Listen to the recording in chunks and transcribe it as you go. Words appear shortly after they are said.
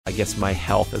I guess my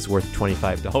health is worth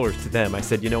 $25 to them. I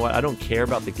said, you know what? I don't care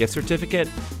about the gift certificate,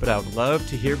 but I would love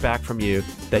to hear back from you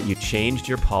that you changed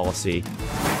your policy.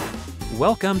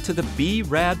 Welcome to the Be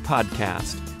Rad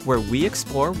podcast, where we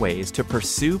explore ways to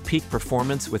pursue peak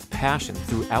performance with passion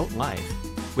throughout life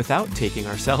without taking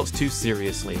ourselves too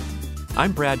seriously.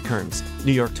 I'm Brad Kearns,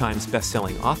 New York Times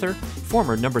bestselling author,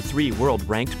 former #3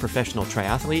 world-ranked professional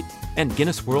triathlete, and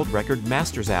Guinness World Record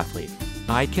Masters athlete.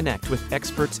 I connect with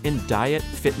experts in diet,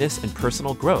 fitness, and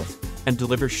personal growth, and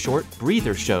deliver short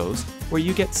breather shows where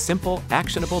you get simple,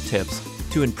 actionable tips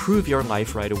to improve your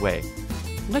life right away.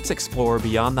 Let's explore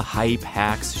beyond the hype,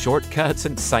 hacks, shortcuts,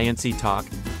 and sciencey talk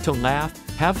to laugh,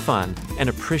 have fun, and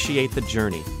appreciate the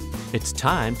journey. It's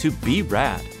time to be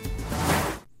rad.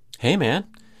 Hey man,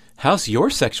 how's your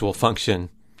sexual function?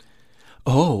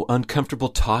 Oh, uncomfortable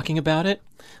talking about it?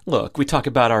 Look, we talk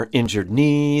about our injured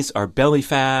knees, our belly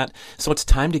fat, so it's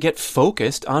time to get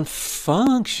focused on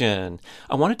function.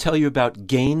 I want to tell you about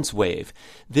GainsWave.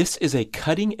 This is a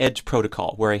cutting-edge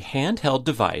protocol where a handheld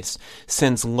device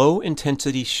sends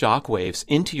low-intensity shock waves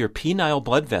into your penile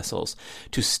blood vessels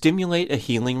to stimulate a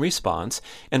healing response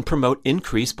and promote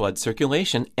increased blood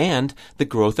circulation and the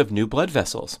growth of new blood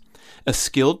vessels. A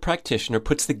skilled practitioner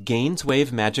puts the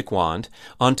GainsWave magic wand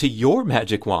onto your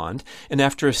magic wand, and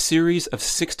after a series of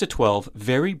 6 to 12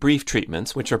 very brief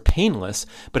treatments, which are painless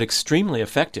but extremely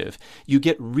effective, you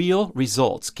get real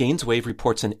results. GainsWave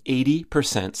reports an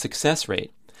 80% success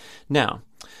rate. Now,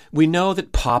 we know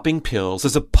that popping pills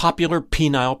is a popular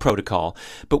penile protocol,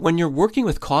 but when you're working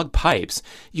with clogged pipes,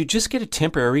 you just get a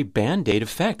temporary Band-Aid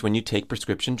effect when you take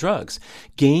prescription drugs.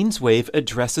 GainsWave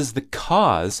addresses the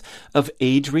cause of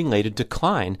age-related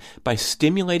decline by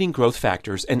stimulating growth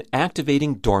factors and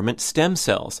activating dormant stem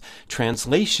cells.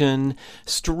 Translation: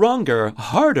 stronger,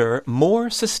 harder, more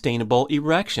sustainable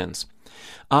erections.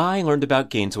 I learned about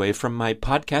GainsWave from my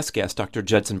podcast guest, Dr.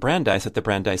 Judson Brandeis at the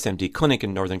Brandeis MD Clinic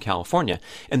in Northern California,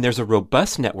 and there's a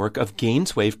robust network of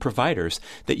GainsWave providers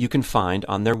that you can find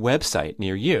on their website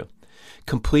near you.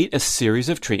 Complete a series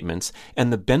of treatments,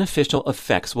 and the beneficial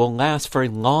effects will last for a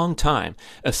long time,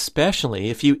 especially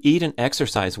if you eat and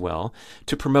exercise well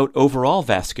to promote overall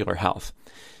vascular health.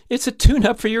 It's a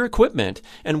tune-up for your equipment,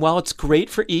 and while it's great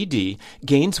for ED,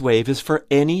 GainsWave is for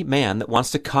any man that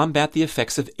wants to combat the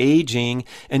effects of aging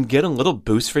and get a little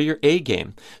boost for your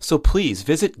A-game. So please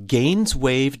visit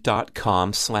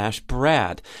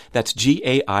gainswave.com/Brad. That's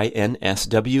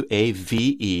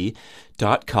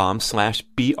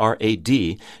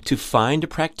GAINSWAVE.com/BRAD to find a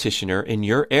practitioner in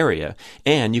your area,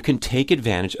 and you can take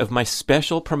advantage of my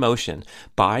special promotion.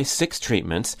 Buy 6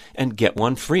 treatments and get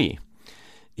one free.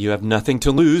 You have nothing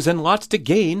to lose and lots to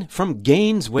gain from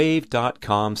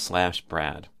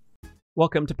gainswave.com/Brad.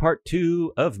 Welcome to part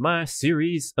 2 of my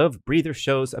series of breather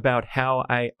shows about how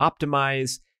I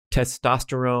optimize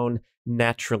testosterone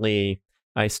naturally.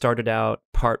 I started out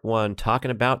part 1 talking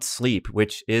about sleep,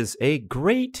 which is a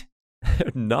great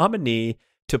nominee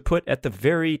to put at the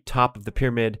very top of the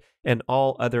pyramid, and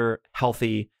all other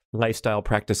healthy lifestyle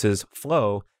practices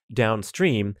flow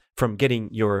downstream from getting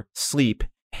your sleep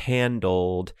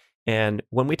handled. And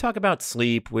when we talk about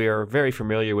sleep, we're very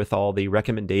familiar with all the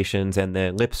recommendations and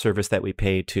the lip service that we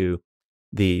pay to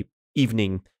the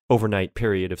evening overnight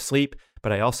period of sleep.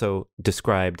 But I also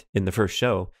described in the first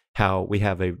show how we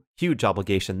have a huge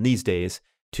obligation these days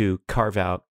to carve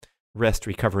out rest,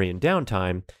 recovery, and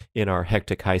downtime in our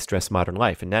hectic, high-stress modern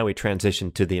life. And now we transition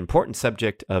to the important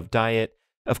subject of diet.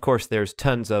 Of course, there's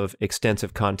tons of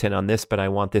extensive content on this, but I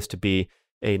want this to be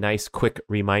a nice, quick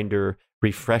reminder,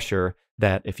 refresher,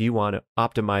 that if you want to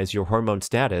optimize your hormone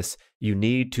status, you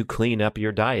need to clean up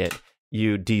your diet.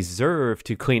 You deserve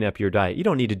to clean up your diet. You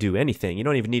don't need to do anything. You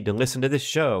don't even need to listen to this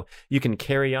show. You can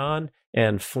carry on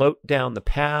and float down the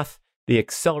path, the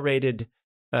accelerated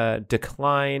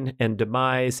decline and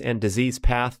demise and disease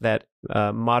path that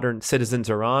modern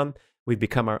citizens are on. We've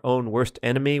become our own worst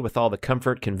enemy with all the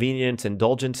comfort, convenience,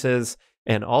 indulgences,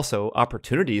 and also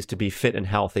opportunities to be fit and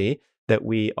healthy that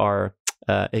we are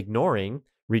ignoring,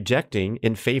 rejecting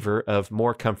in favor of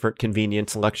more comfort,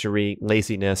 convenience, luxury,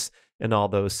 laziness, and all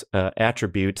those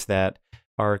attributes that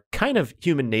are kind of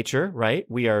human nature, right?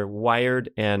 We are wired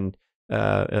and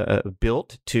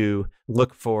built to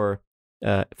look for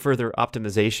further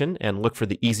optimization and look for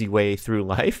the easy way through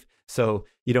life. So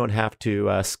you don't have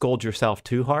to scold yourself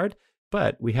too hard,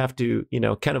 but we have to,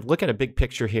 kind of look at a big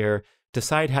picture here,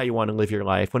 decide how you want to live your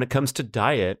life. When it comes to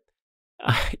diet,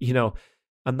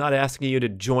 I'm not asking you to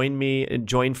join me and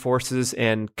join forces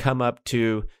and come up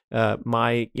to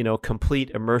my,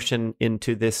 complete immersion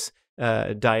into this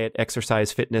diet,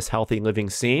 exercise, fitness, healthy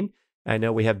living scene. I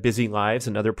know we have busy lives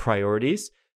and other priorities,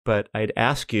 but I'd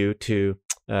ask you to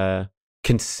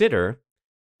consider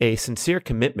a sincere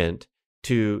commitment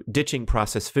to ditching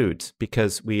processed foods,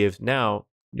 because we have now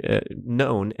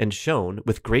known and shown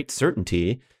with great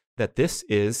certainty that this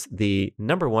is the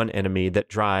number one enemy that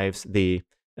drives the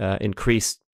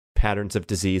increased patterns of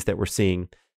disease that we're seeing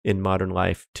in modern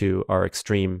life, to our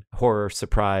extreme horror,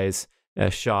 surprise,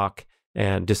 shock,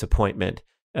 and disappointment.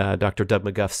 Dr. Doug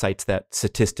McGuff cites that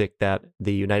statistic that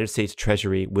the United States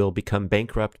Treasury will become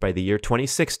bankrupt by the year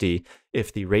 2060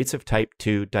 if the rates of type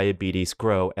 2 diabetes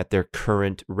grow at their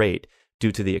current rate,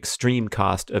 due to the extreme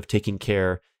cost of taking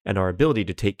care and our ability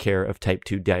to take care of type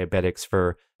 2 diabetics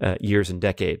for years and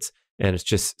decades. And it's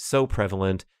just so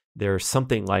prevalent. There's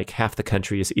something like half the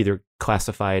country is either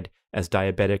classified as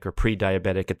diabetic or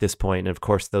pre-diabetic at this point. And of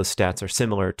course, those stats are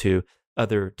similar to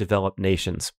other developed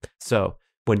nations. So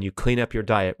when you clean up your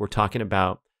diet, we're talking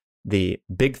about the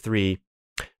big three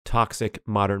toxic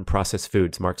modern processed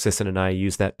foods. Mark Sisson and I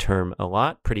use that term a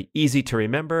lot. Pretty easy to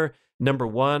remember. Number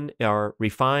one are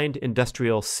refined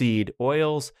industrial seed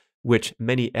oils, which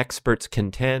many experts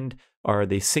contend are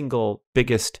the single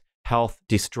biggest health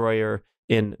destroyer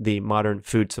in the modern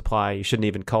food supply. You shouldn't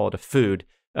even call it a food.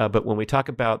 But when we talk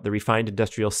about the refined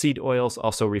industrial seed oils,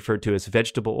 also referred to as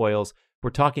vegetable oils, we're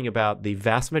talking about the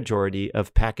vast majority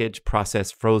of packaged,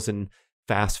 processed, frozen,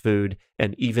 fast food,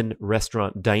 and even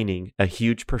restaurant dining. A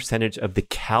huge percentage of the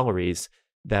calories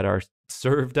that are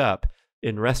served up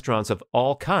in restaurants of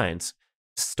all kinds,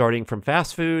 starting from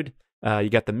fast food. You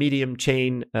got the medium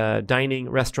chain dining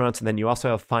restaurants, and then you also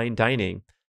have fine dining.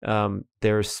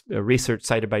 There's a research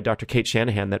cited by Dr. Kate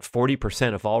Shanahan that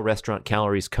 40% of all restaurant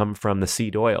calories come from the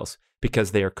seed oils,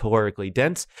 because they are calorically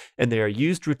dense and they are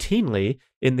used routinely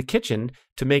in the kitchen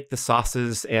to make the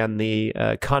sauces and the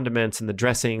condiments and the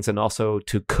dressings, and also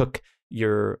to cook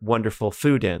your wonderful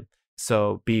food in.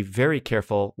 So be very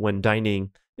careful when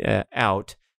dining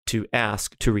out to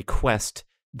request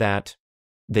that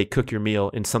they cook your meal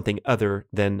in something other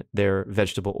than their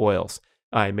vegetable oils.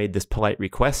 I made this polite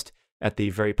request at the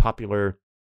very popular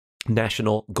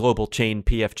national global chain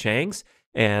P.F. Chang's,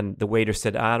 and the waiter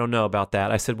said, I don't know about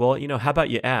that. I said, well, how about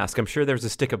you ask? I'm sure there's a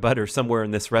stick of butter somewhere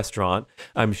in this restaurant.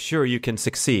 I'm sure you can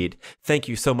succeed. Thank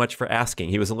you so much for asking.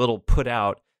 He was a little put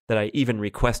out that I even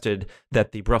requested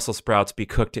that the Brussels sprouts be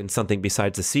cooked in something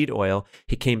besides the seed oil.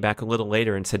 He came back a little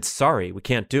later and said, sorry, we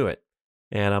can't do it.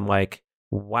 And I'm like,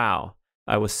 wow.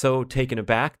 I was so taken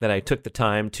aback that I took the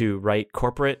time to write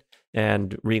corporate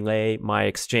and relay my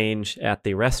exchange at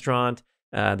the restaurant.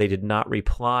 They did not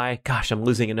reply. Gosh, I'm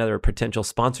losing another potential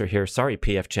sponsor here. Sorry,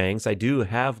 P.F. Chang's. I do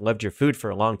have loved your food for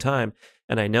a long time,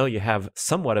 and I know you have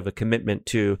somewhat of a commitment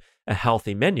to a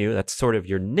healthy menu. That's sort of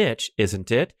your niche,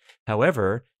 isn't it?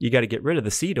 However, you got to get rid of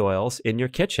the seed oils in your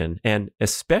kitchen, and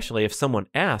especially if someone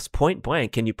asks point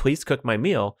blank, can you please cook my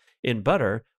meal in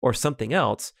butter or something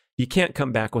else? You can't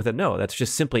come back with a no. That's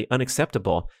just simply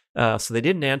unacceptable. So they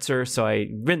didn't answer. So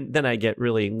then I get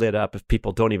really lit up if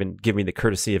people don't even give me the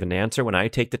courtesy of an answer. When I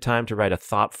take the time to write a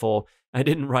thoughtful, I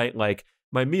didn't write like,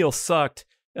 my meal sucked,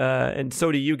 and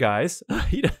so do you guys.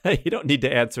 You don't need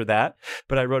to answer that.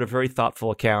 But I wrote a very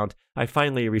thoughtful account. I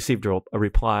finally received a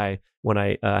reply when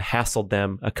I hassled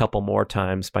them a couple more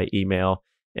times by email.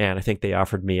 And I think they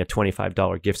offered me a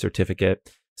 $25 gift certificate.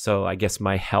 So I guess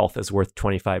my health is worth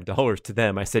 $25 to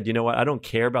them. I said, you know what? I don't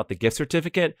care about the gift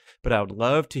certificate, but I would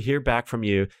love to hear back from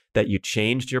you that you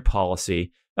changed your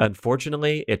policy.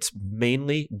 Unfortunately, it's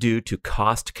mainly due to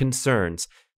cost concerns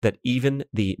that even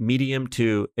the medium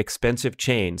to expensive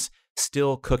chains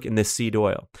still cook in this seed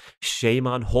oil. Shame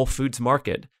on Whole Foods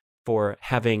Market for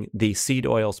having the seed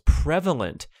oils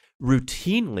prevalent,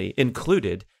 routinely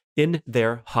included in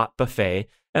their hot buffet,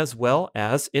 as well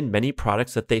as in many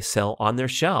products that they sell on their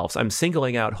shelves. I'm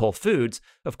singling out Whole Foods.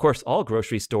 Of course, all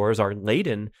grocery stores are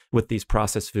laden with these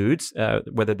processed foods,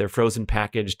 whether they're frozen,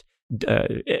 packaged,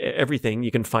 everything.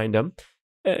 You can find them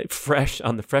fresh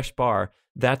on the fresh bar.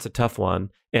 That's a tough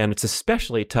one. And it's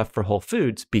especially tough for Whole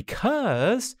Foods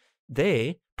because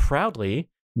they proudly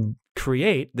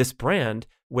create this brand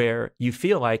where you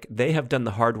feel like they have done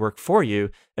the hard work for you.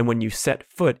 And when you set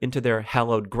foot into their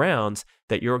hallowed grounds,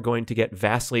 that you're going to get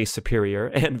vastly superior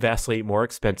and vastly more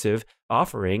expensive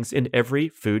offerings in every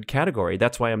food category.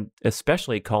 That's why I'm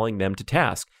especially calling them to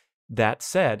task. That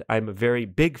said, I'm a very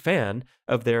big fan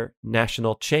of their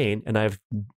national chain, and I've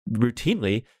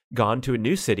routinely gone to a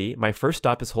new city. My first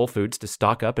stop is Whole Foods to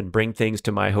stock up and bring things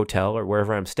to my hotel or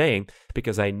wherever I'm staying,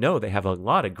 because I know they have a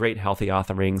lot of great healthy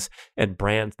offerings and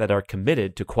brands that are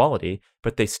committed to quality,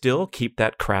 but they still keep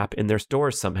that crap in their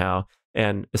stores somehow.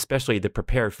 And especially the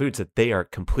prepared foods that they are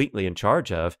completely in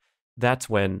charge of, that's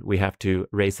when we have to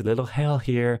raise a little hell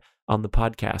here on the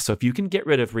podcast. So if you can get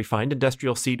rid of refined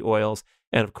industrial seed oils,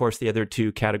 and of course the other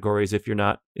two categories, if you're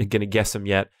not going to guess them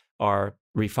yet, are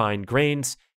refined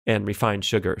grains and refined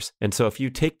sugars. And so if you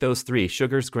take those three,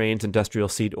 sugars, grains, industrial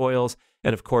seed oils,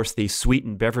 and of course the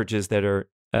sweetened beverages that are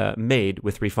made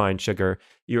with refined sugar,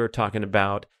 you're talking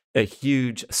about a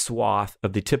huge swath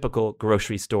of the typical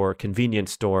grocery store,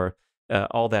 convenience store.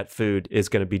 All that food is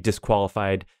going to be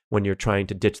disqualified when you're trying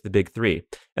to ditch the big three.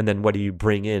 And then what do you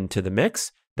bring into the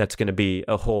mix? That's going to be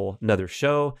a whole nother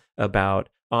show about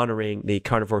honoring the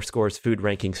Carnivore Scores food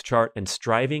rankings chart and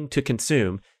striving to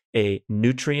consume a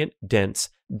nutrient-dense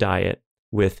diet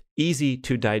with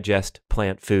easy-to-digest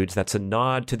plant foods. That's a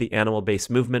nod to the animal-based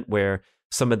movement where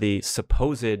some of the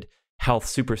supposed health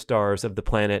superstars of the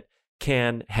planet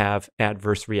can have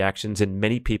adverse reactions in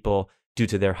many people due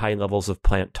to their high levels of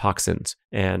plant toxins.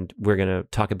 And we're going to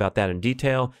talk about that in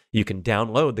detail. You can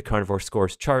download the Carnivore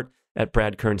Scores chart at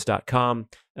bradkearns.com.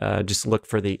 Just look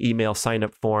for the email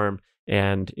sign-up form.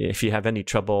 And if you have any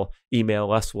trouble,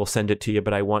 email us. We'll send it to you.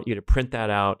 But I want you to print that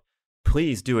out.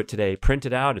 Please do it today. Print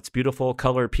it out. It's beautiful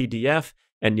color PDF.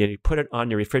 And you put it on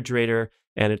your refrigerator.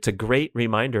 And it's a great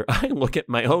reminder. I look at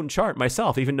my own chart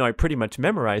myself, even though I pretty much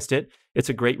memorized it. It's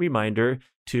a great reminder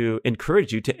to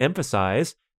encourage you to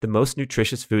emphasize the most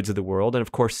nutritious foods of the world, and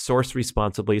of course, source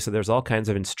responsibly. So there's all kinds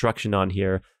of instruction on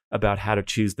here about how to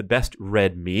choose the best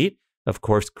red meat. Of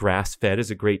course, grass-fed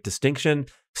is a great distinction.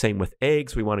 Same with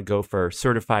eggs. We want to go for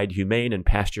certified humane and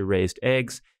pasture-raised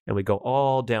eggs, and we go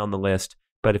all down the list.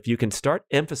 But if you can start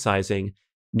emphasizing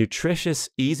nutritious,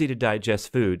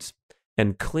 easy-to-digest foods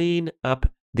and clean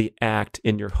up the act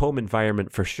in your home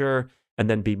environment for sure, and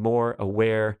then be more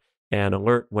aware and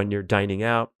alert when you're dining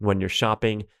out, when you're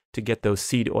shopping, to get those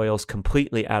seed oils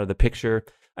completely out of the picture.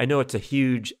 I know it's a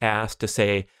huge ask to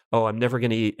say, oh, I'm never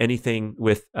going to eat anything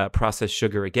with processed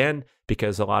sugar again,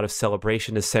 because a lot of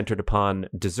celebration is centered upon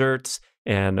desserts.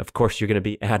 And of course, you're going to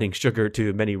be adding sugar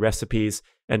to many recipes.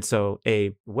 And so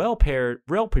a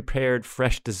well-prepared,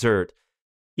 fresh dessert,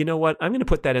 you know what? I'm going to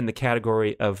put that in the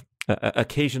category of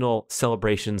occasional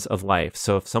celebrations of life.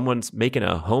 So if someone's making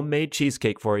a homemade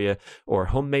cheesecake for you, or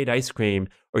homemade ice cream,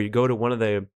 or you go to one of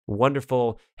the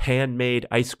wonderful handmade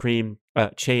ice cream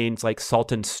chains like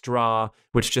Salt and Straw,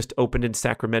 which just opened in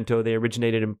Sacramento. They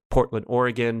originated in Portland,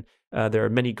 Oregon. There are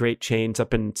many great chains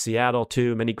up in Seattle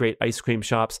too, many great ice cream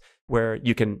shops where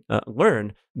you can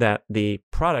learn that the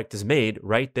product is made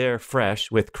right there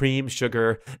fresh with cream,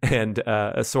 sugar, and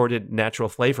assorted natural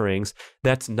flavorings.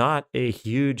 That's not a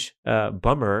huge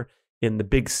bummer in the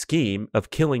big scheme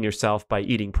of killing yourself by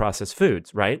eating processed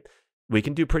foods, right? We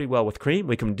can do pretty well with cream.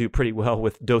 We can do pretty well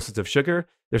with doses of sugar.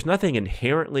 There's nothing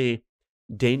inherently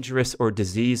dangerous or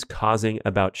disease-causing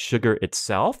about sugar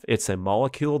itself. It's a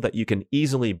molecule that you can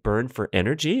easily burn for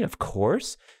energy, of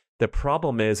course. The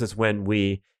problem is when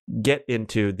we get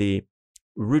into the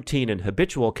routine and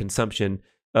habitual consumption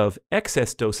of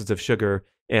excess doses of sugar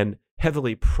and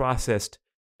heavily processed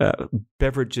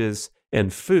beverages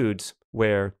and foods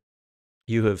where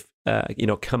you have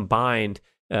combined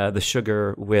the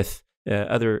sugar with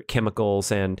other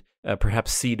chemicals and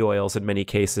perhaps seed oils in many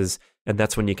cases, and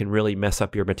that's when you can really mess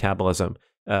up your metabolism.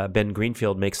 Ben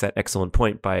Greenfield makes that excellent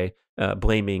point by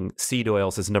blaming seed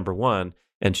oils as number one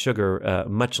and sugar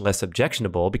much less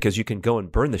objectionable, because you can go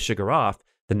and burn the sugar off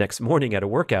the next morning at a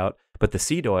workout. But the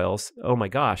seed oils, oh my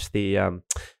gosh, the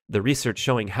research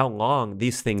showing how long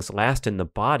these things last in the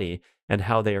body and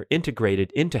how they are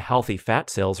integrated into healthy fat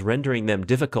cells, rendering them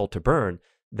difficult to burn,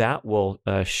 that will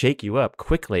shake you up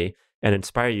quickly and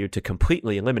inspire you to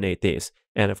completely eliminate these.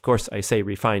 And of course, I say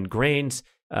refined grains.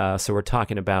 So we're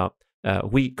talking about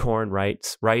wheat, corn,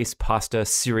 rice, pasta,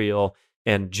 cereal.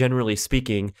 And generally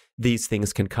speaking, these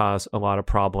things can cause a lot of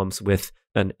problems with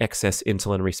an excess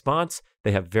insulin response.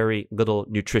 They have very little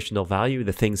nutritional value,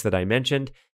 the things that I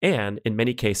mentioned, and in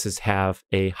many cases have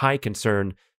a high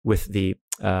concern with the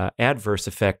adverse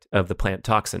effect of the plant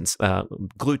toxins,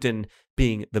 gluten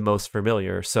being the most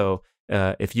familiar. So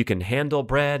if you can handle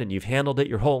bread and you've handled it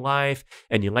your whole life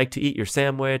and you like to eat your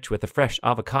sandwich with a fresh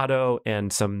avocado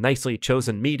and some nicely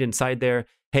chosen meat inside there,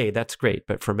 hey, that's great.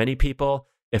 But for many people,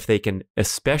 if they can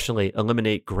especially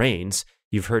eliminate grains,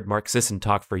 you've heard Mark Sisson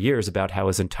talk for years about how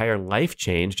his entire life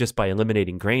changed just by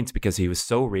eliminating grains because he was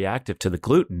so reactive to the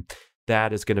gluten.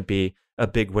 That is going to be a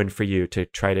big win for you to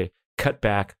try to cut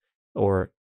back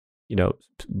or,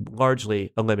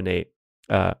 largely eliminate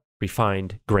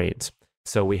refined grains.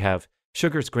 So we have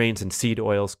sugars, grains, and seed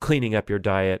oils cleaning up your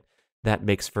diet. That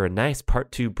makes for a nice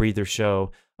part 2 breather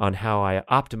show on how I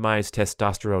optimize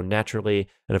testosterone naturally.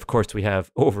 And of course, we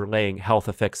have overlaying health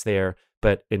effects there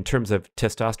but in terms of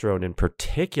testosterone in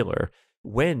particular,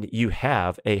 when you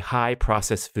have a high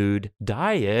processed food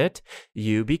diet,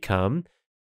 you become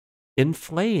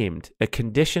inflamed, a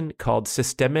condition called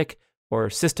systemic or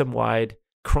system-wide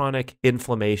chronic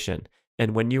inflammation.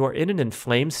 And when you are in an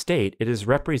inflamed state, it is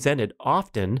represented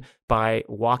often by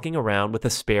walking around with a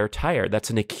spare tire. That's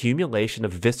an accumulation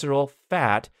of visceral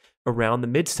fat around the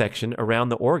midsection, around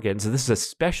the organs. This is a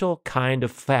special kind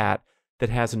of fat that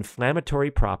has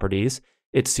inflammatory properties.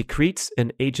 It secretes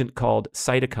an agent called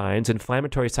cytokines,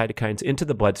 inflammatory cytokines, into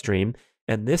the bloodstream,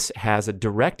 and this has a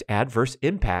direct adverse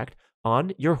impact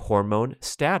on your hormone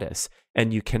status.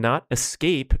 And you cannot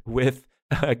escape with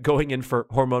going in for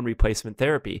hormone replacement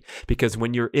therapy, because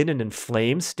when you're in an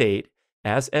inflamed state,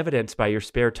 as evidenced by your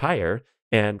spare tire,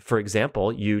 and for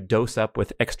example, you dose up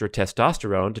with extra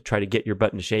testosterone to try to get your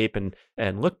butt in shape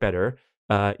and look better,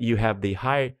 you have the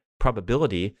high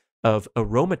probability of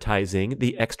aromatizing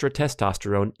the extra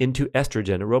testosterone into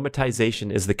estrogen.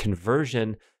 Aromatization is the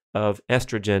conversion of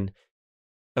testosterone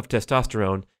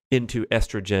into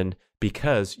estrogen,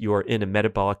 because you are in a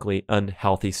metabolically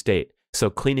unhealthy state. So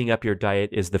cleaning up your diet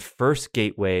is the first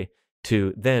gateway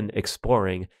to then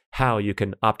exploring how you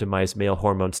can optimize male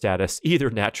hormone status, either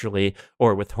naturally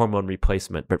or with hormone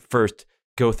replacement. But first,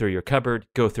 go through your cupboard,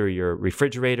 go through your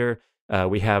refrigerator.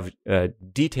 We have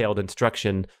detailed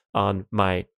instruction on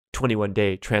my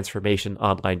 21-day transformation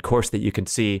online course that you can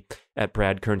see at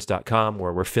bradkearns.com,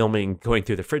 where we're filming, going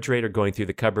through the refrigerator, going through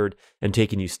the cupboard, and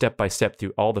taking you step by step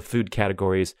through all the food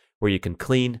categories where you can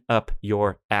clean up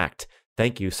your act.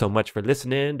 Thank you so much for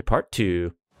listening to part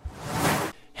 2.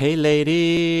 Hey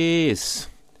ladies!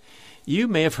 You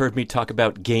may have heard me talk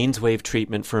about GAINSWave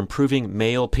treatment for improving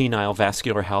male penile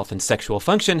vascular health and sexual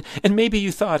function, and maybe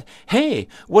you thought, hey,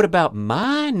 what about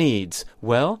my needs?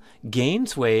 Well,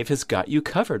 GAINSWave has got you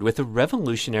covered with a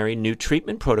revolutionary new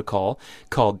treatment protocol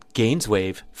called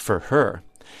GAINSWave for Her.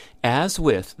 As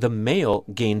with the male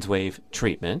GAINSWave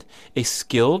treatment, a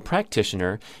skilled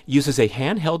practitioner uses a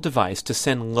handheld device to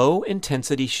send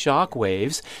low-intensity shock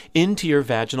waves into your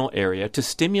vaginal area to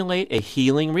stimulate a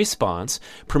healing response,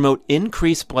 promote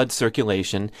increased blood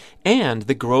circulation, and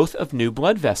the growth of new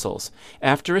blood vessels.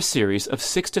 After a series of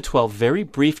 6 to 12 very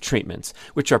brief treatments,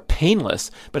 which are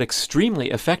painless but extremely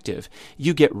effective,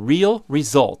 you get real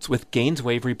results, with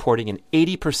GAINSWave reporting an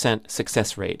 80%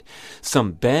 success rate.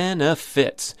 Some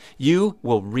benefits. You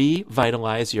will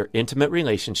revitalize your intimate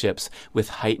relationships with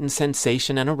heightened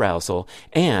sensation and arousal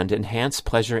and enhanced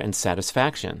pleasure and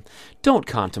satisfaction. Don't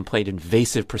contemplate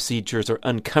invasive procedures or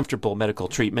uncomfortable medical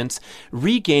treatments.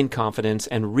 Regain confidence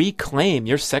and reclaim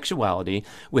your sexuality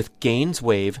with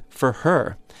GAINSWave for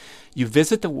Her. You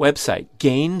visit the website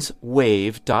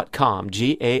gainswave.com,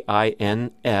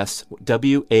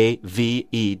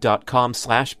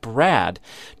 GAINSWAVE.com/Brad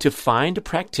to find a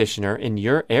practitioner in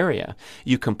your area.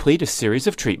 You complete a series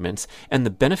of treatments, and the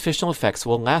beneficial effects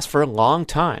will last for a long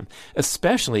time,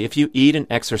 especially if you eat and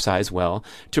exercise well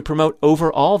to promote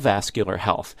overall vascular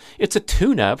health. It's a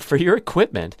tune-up for your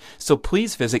equipment, so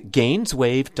please visit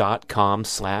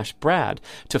gainswave.com/Brad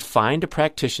to find a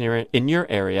practitioner in your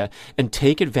area and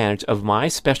take advantage of my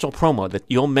special promo that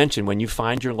you'll mention when you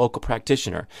find your local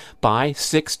practitioner. Buy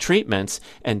 6 treatments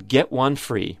and get 1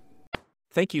 free.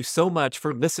 Thank you so much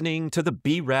for listening to the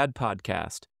B-Rad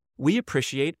podcast. We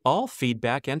appreciate all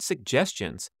feedback and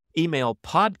suggestions. Email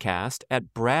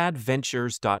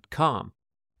podcast@bradventures.com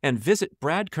and visit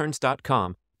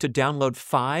bradkearns.com to download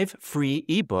 5 free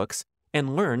ebooks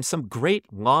and learn some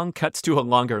great long cuts to a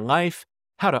longer life,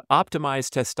 how to optimize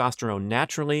testosterone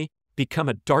naturally, become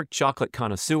a dark chocolate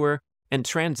connoisseur, and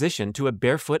transition to a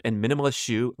barefoot and minimalist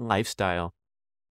shoe lifestyle.